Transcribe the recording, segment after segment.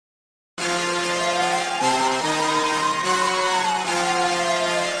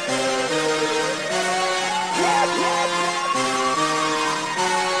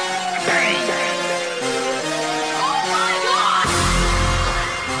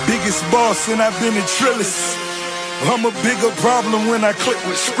Biggest boss and I've been in Trillis. I'm a bigger problem when I click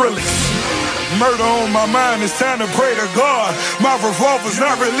with Skrillex. Murder on my mind, it's time to pray to God. My revolver's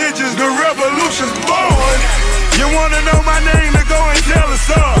not religious, the revolution's born. You wanna know my name, to go and tell us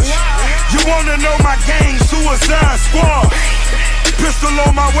all. You wanna know my gang, Suicide Squad. Pistol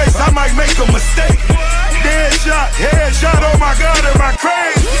on my waist, I might make a mistake. Headshot, oh my God, am I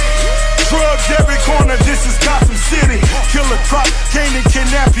crazy? Drugs every corner, this is Gotham City. Killer crop, came to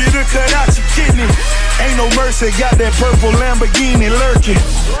kidnap you to cut out your kidney. Ain't no mercy, got that purple Lamborghini lurking.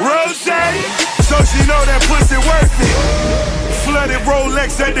 Rose, so she know that pussy worth it. Flooded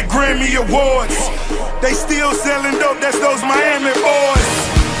Rolex at the Grammy Awards. They still selling dope, that's those Miami boys.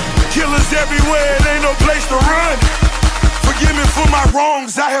 Killers everywhere, it ain't no place to run. Forgive me for my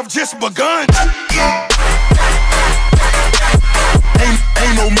wrongs, I have just begun.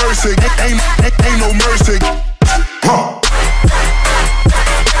 Ain't no mercy, ain't no mercy.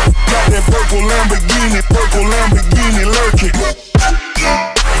 Got that purple Lamborghini lurking.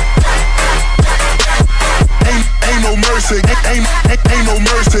 Ain't no mercy, ain't no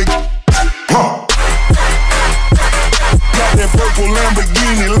mercy. Got that purple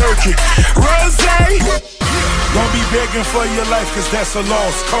Lamborghini lurking. Rose, don't be begging for your life, cause that's a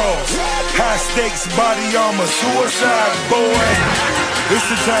lost cause. High stakes, body armor, suicide, boy. It's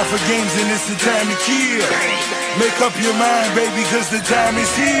the time for games and it's the time to kill. Make up your mind, baby, cause the time is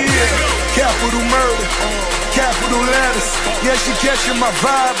here. Capital murder, capital letters. Yeah, she catching my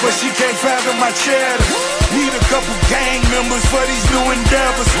vibe, but she can't fathom my cheddar. Need a couple gang members for these new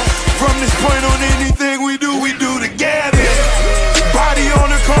endeavors. From this point on, anything we do together. Body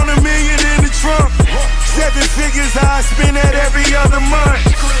on the corner, million in the trunk. 7 figures, I spend that every other month.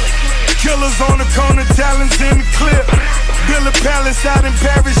 Killers on the corner, talents in the clip. Build a palace out in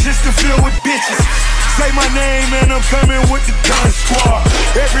Paris just to fill with bitches. Say my name and I'm coming with the gun squad.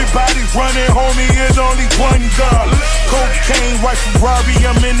 Everybody running, homie, there's only one God. Cocaine, white Ferrari,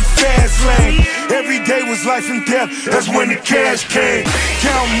 I'm in the fast lane. Every day was life and death, that's when the cash came.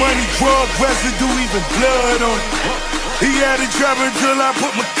 Count money, drug residue, even blood on it. He had it driving till I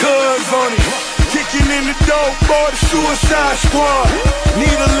put my cuz on it. Kicking in the door, boy, the Suicide Squad.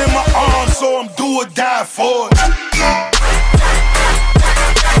 Needle in my arm, so I'm do or die for it.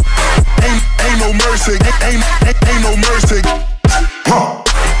 Ain't no mercy, ain't no mercy.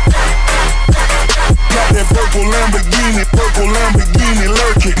 Got that purple Lamborghini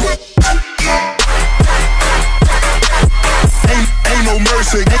lurking. Ain't no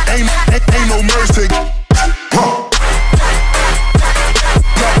mercy, ain't no mercy.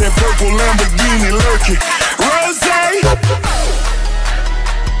 Got that purple Lamborghini lurking. Rose.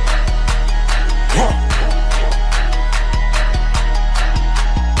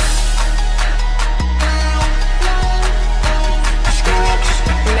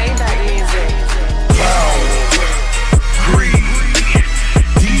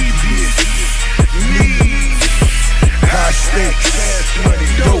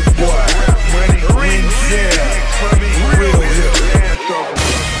 Dope boy, Renzel, real hip.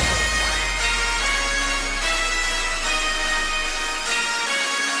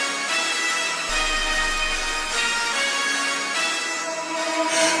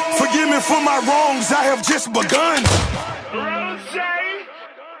 Forgive me for my wrongs, I have just begun.